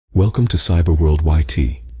Welcome to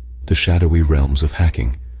CyberWorldyt, the shadowy realms of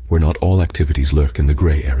hacking, where not all activities lurk in the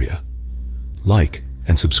gray area. Like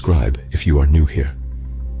and subscribe if you are new here.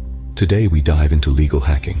 Today we dive into legal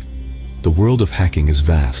hacking. The world of hacking is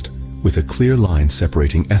vast, with a clear line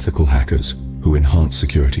separating ethical hackers who enhance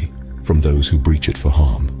security from those who breach it for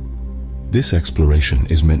harm. This exploration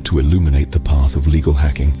is meant to illuminate the path of legal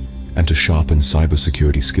hacking and to sharpen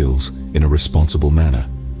cybersecurity skills in a responsible manner.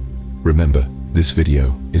 Remember, this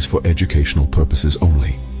video is for educational purposes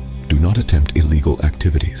only. Do not attempt illegal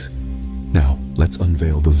activities. Now, let's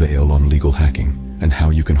unveil the veil on legal hacking and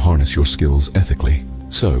how you can harness your skills ethically.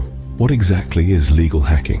 So, what exactly is legal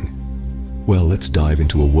hacking? Well, let's dive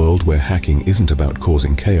into a world where hacking isn't about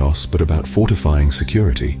causing chaos, but about fortifying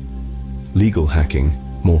security. Legal hacking,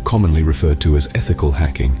 more commonly referred to as ethical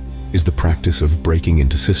hacking, is the practice of breaking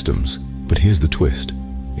into systems. But here's the twist: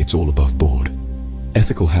 it's all above board.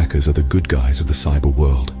 Ethical hackers are the good guys of the cyber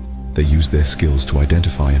world. They use their skills to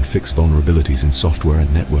identify and fix vulnerabilities in software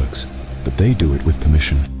and networks, but they do it with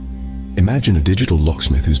permission. Imagine a digital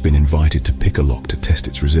locksmith who's been invited to pick a lock to test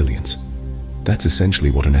its resilience. That's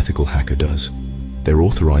essentially what an ethical hacker does. They're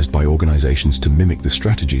authorized by organizations to mimic the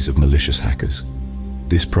strategies of malicious hackers.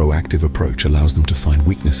 This proactive approach allows them to find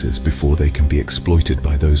weaknesses before they can be exploited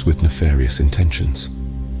by those with nefarious intentions.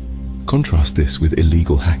 Contrast this with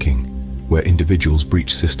illegal hacking, where individuals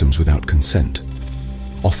breach systems without consent,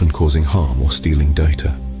 often causing harm or stealing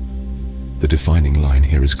data. The defining line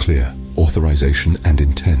here is clear: authorization and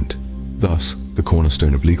intent. Thus, the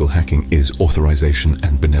cornerstone of legal hacking is authorization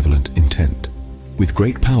and benevolent intent. With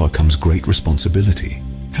great power comes great responsibility.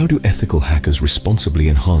 How do ethical hackers responsibly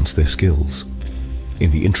enhance their skills?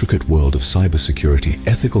 In the intricate world of cybersecurity,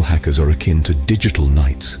 ethical hackers are akin to digital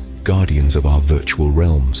knights, guardians of our virtual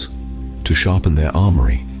realms. To sharpen their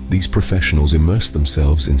armory, these professionals immerse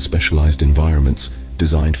themselves in specialized environments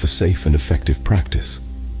designed for safe and effective practice.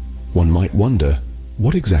 One might wonder,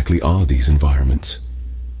 what exactly are these environments?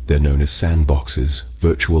 They're known as sandboxes,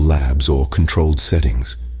 virtual labs, or controlled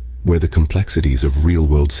settings, where the complexities of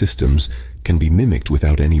real-world systems can be mimicked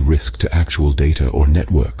without any risk to actual data or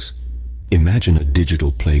networks. Imagine a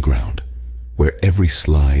digital playground, where every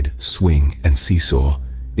slide, swing, and seesaw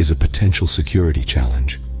is a potential security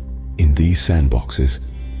challenge. In these sandboxes,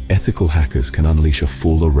 ethical hackers can unleash a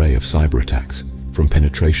full array of cyber attacks, from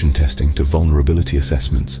penetration testing to vulnerability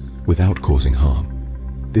assessments, without causing harm.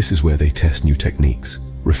 This is where they test new techniques,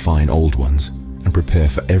 refine old ones, and prepare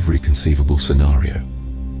for every conceivable scenario.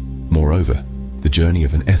 Moreover, the journey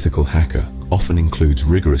of an ethical hacker often includes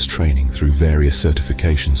rigorous training through various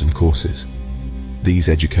certifications and courses. These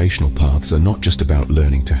educational paths are not just about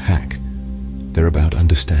learning to hack. They're about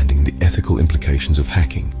understanding the ethical implications of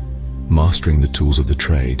hacking, mastering the tools of the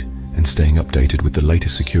trade, and staying updated with the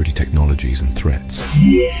latest security technologies and threats.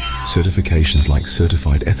 Certifications like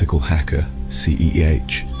Certified Ethical Hacker,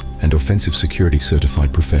 CEH, and Offensive Security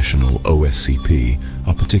Certified Professional, OSCP,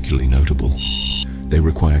 are particularly notable. They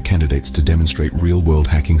require candidates to demonstrate real-world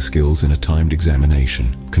hacking skills in a timed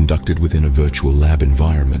examination, conducted within a virtual lab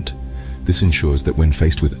environment. This ensures that when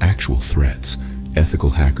faced with actual threats, ethical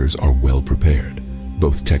hackers are well prepared,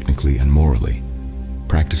 both technically and morally.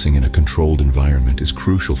 Practicing in a controlled environment is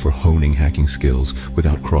crucial for honing hacking skills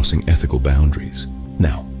without crossing ethical boundaries.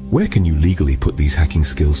 Now, where can you legally put these hacking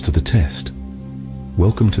skills to the test?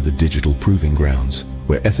 Welcome to the digital proving grounds,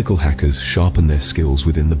 where ethical hackers sharpen their skills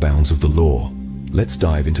within the bounds of the law. Let's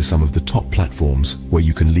dive into some of the top platforms where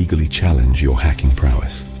you can legally challenge your hacking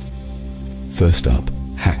prowess. First up,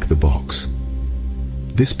 Hack the Box.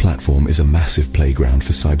 This platform is a massive playground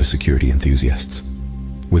for cybersecurity enthusiasts.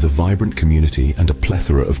 With a vibrant community and a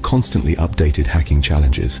plethora of constantly updated hacking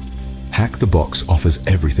challenges, Hack the Box offers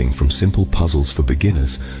everything from simple puzzles for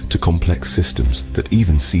beginners to complex systems that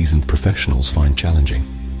even seasoned professionals find challenging.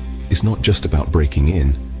 It's not just about breaking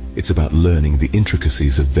in, it's about learning the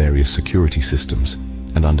intricacies of various security systems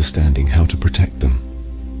and understanding how to protect them.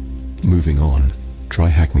 Moving on,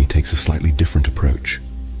 TryHackMe takes a slightly different approach.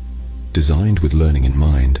 Designed with learning in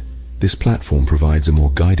mind, this platform provides a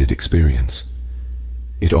more guided experience.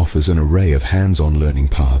 It offers an array of hands-on learning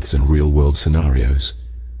paths and real-world scenarios,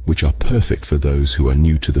 which are perfect for those who are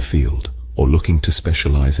new to the field or looking to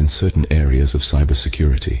specialize in certain areas of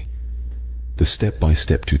cybersecurity. The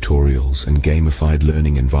step-by-step tutorials and gamified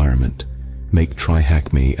learning environment make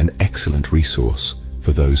TryHackMe an excellent resource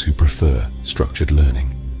for those who prefer structured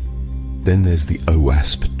learning. Then there's the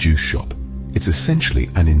OWASP Juice Shop. It's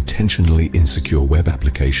essentially an intentionally insecure web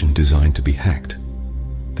application designed to be hacked.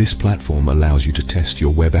 This platform allows you to test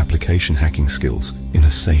your web application hacking skills in a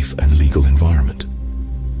safe and legal environment.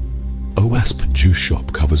 OWASP Juice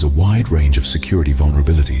Shop covers a wide range of security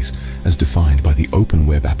vulnerabilities as defined by the Open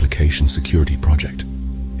Web Application Security Project.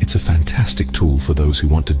 It's a fantastic tool for those who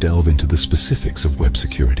want to delve into the specifics of web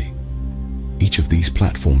security. Each of these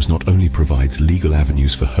platforms not only provides legal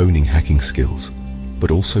avenues for honing hacking skills,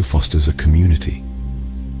 but also fosters a community.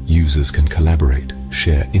 Users can collaborate,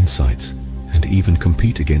 share insights, and even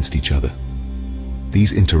compete against each other.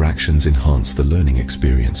 These interactions enhance the learning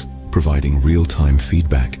experience, providing real-time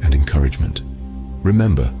feedback and encouragement.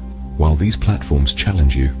 Remember, while these platforms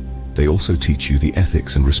challenge you, they also teach you the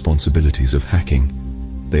ethics and responsibilities of hacking.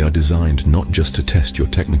 They are designed not just to test your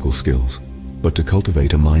technical skills, but to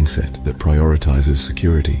cultivate a mindset that prioritizes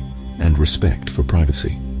security and respect for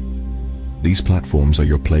privacy. These platforms are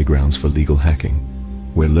your playgrounds for legal hacking,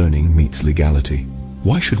 where learning meets legality.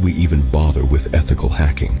 Why should we even bother with ethical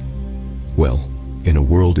hacking? Well, in a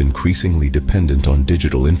world increasingly dependent on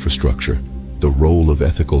digital infrastructure, the role of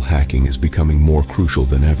ethical hacking is becoming more crucial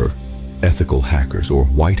than ever. Ethical hackers, or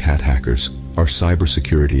white hat hackers, are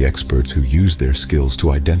cybersecurity experts who use their skills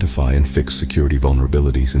to identify and fix security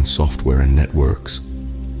vulnerabilities in software and networks.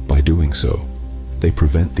 By doing so, they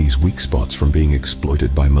prevent these weak spots from being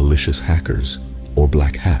exploited by malicious hackers or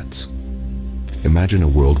black hats. Imagine a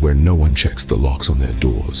world where no one checks the locks on their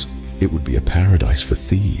doors. It would be a paradise for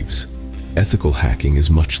thieves. Ethical hacking is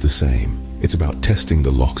much the same. It's about testing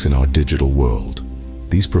the locks in our digital world.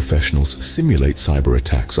 These professionals simulate cyber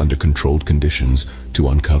attacks under controlled conditions to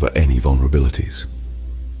uncover any vulnerabilities.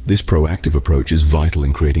 This proactive approach is vital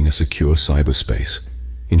in creating a secure cyberspace,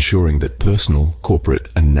 ensuring that personal, corporate,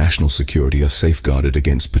 and national security are safeguarded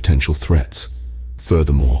against potential threats.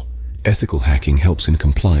 Furthermore, ethical hacking helps in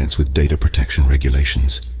compliance with data protection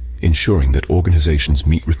regulations, ensuring that organizations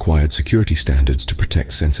meet required security standards to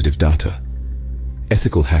protect sensitive data.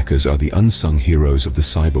 Ethical hackers are the unsung heroes of the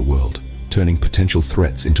cyber world, turning potential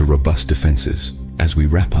threats into robust defenses. As we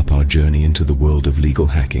wrap up our journey into the world of legal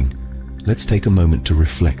hacking, let's take a moment to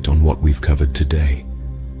reflect on what we've covered today.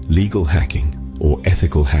 Legal hacking, or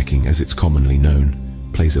ethical hacking as it's commonly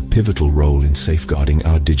known, plays a pivotal role in safeguarding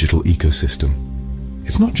our digital ecosystem.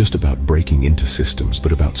 It's not just about breaking into systems,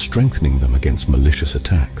 but about strengthening them against malicious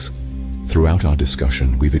attacks. Throughout our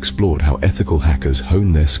discussion, we've explored how ethical hackers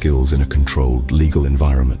hone their skills in a controlled, legal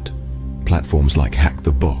environment. Platforms like Hack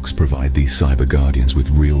the Box provide these cyber guardians with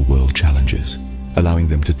real-world challenges, allowing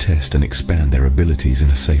them to test and expand their abilities in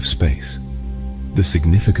a safe space. The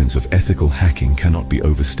significance of ethical hacking cannot be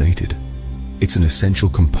overstated. It's an essential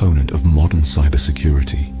component of modern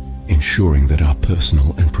cybersecurity, ensuring that our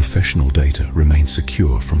personal and professional data remain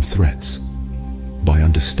secure from threats. By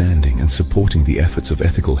understanding and supporting the efforts of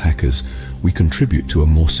ethical hackers, we contribute to a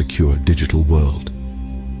more secure digital world.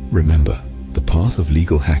 Remember, the path of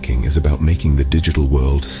legal hacking is about making the digital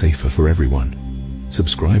world safer for everyone.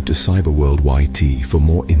 Subscribe to CyberWorldyt for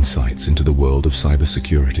more insights into the world of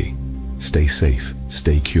cybersecurity. Stay safe,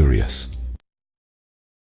 stay curious.